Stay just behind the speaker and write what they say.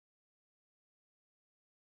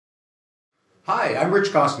Hi, I'm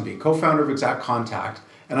Rich Gossenby, co-founder of Exact Contact,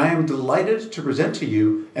 and I am delighted to present to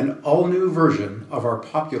you an all-new version of our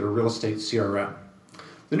popular real estate CRM.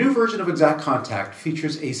 The new version of Exact Contact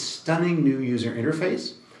features a stunning new user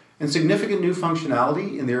interface and significant new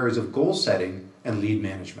functionality in the areas of goal setting and lead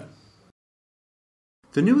management.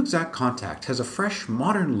 The new Exact Contact has a fresh,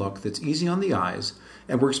 modern look that's easy on the eyes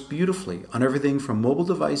and works beautifully on everything from mobile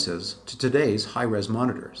devices to today's high-res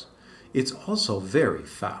monitors. It's also very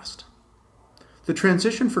fast. The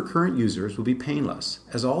transition for current users will be painless,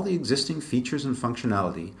 as all the existing features and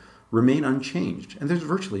functionality remain unchanged and there's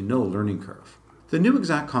virtually no learning curve. The new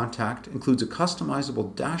Exact Contact includes a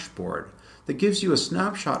customizable dashboard that gives you a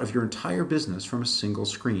snapshot of your entire business from a single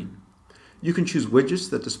screen. You can choose widgets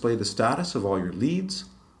that display the status of all your leads,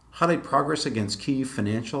 highlight progress against key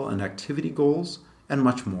financial and activity goals, and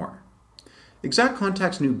much more. Exact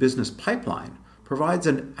Contact's new business pipeline provides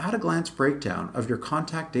an at-a-glance breakdown of your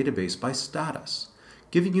contact database by status,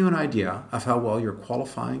 giving you an idea of how well you're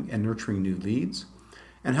qualifying and nurturing new leads,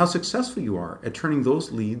 and how successful you are at turning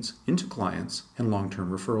those leads into clients and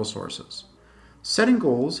long-term referral sources. Setting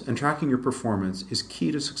goals and tracking your performance is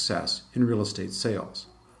key to success in real estate sales.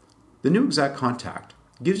 The new Exact Contact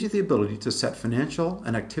gives you the ability to set financial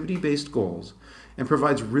and activity-based goals and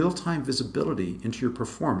provides real-time visibility into your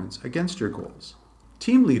performance against your goals.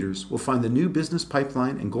 Team leaders will find the new business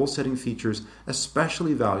pipeline and goal-setting features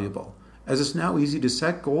especially valuable, as it's now easy to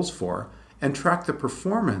set goals for and track the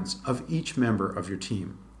performance of each member of your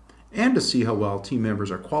team, and to see how well team members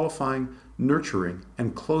are qualifying, nurturing,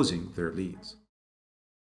 and closing their leads.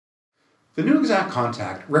 The new Exact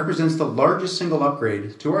Contact represents the largest single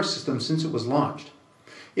upgrade to our system since it was launched.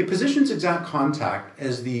 It positions Exact Contact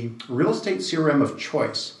as the real estate CRM of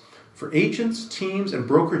choice for agents, teams, and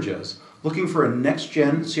brokerages looking for a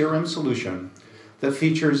next-gen CRM solution that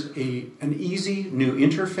features an easy new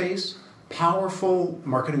interface, powerful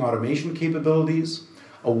marketing automation capabilities,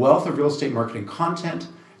 a wealth of real estate marketing content,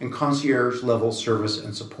 and concierge-level service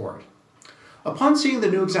and support. Upon seeing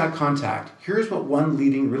the new Exact Contact, here's what one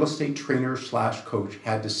leading real estate trainer/coach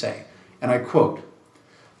had to say, and I quote,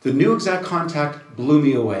 "The new Exact Contact blew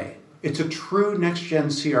me away. It's a true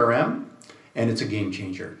next-gen CRM, and it's a game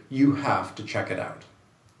changer. You have to check it out."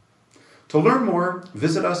 To learn more,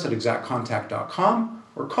 visit us at exactcontact.com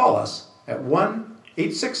or call us at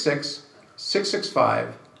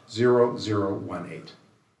 1-866-665-0018.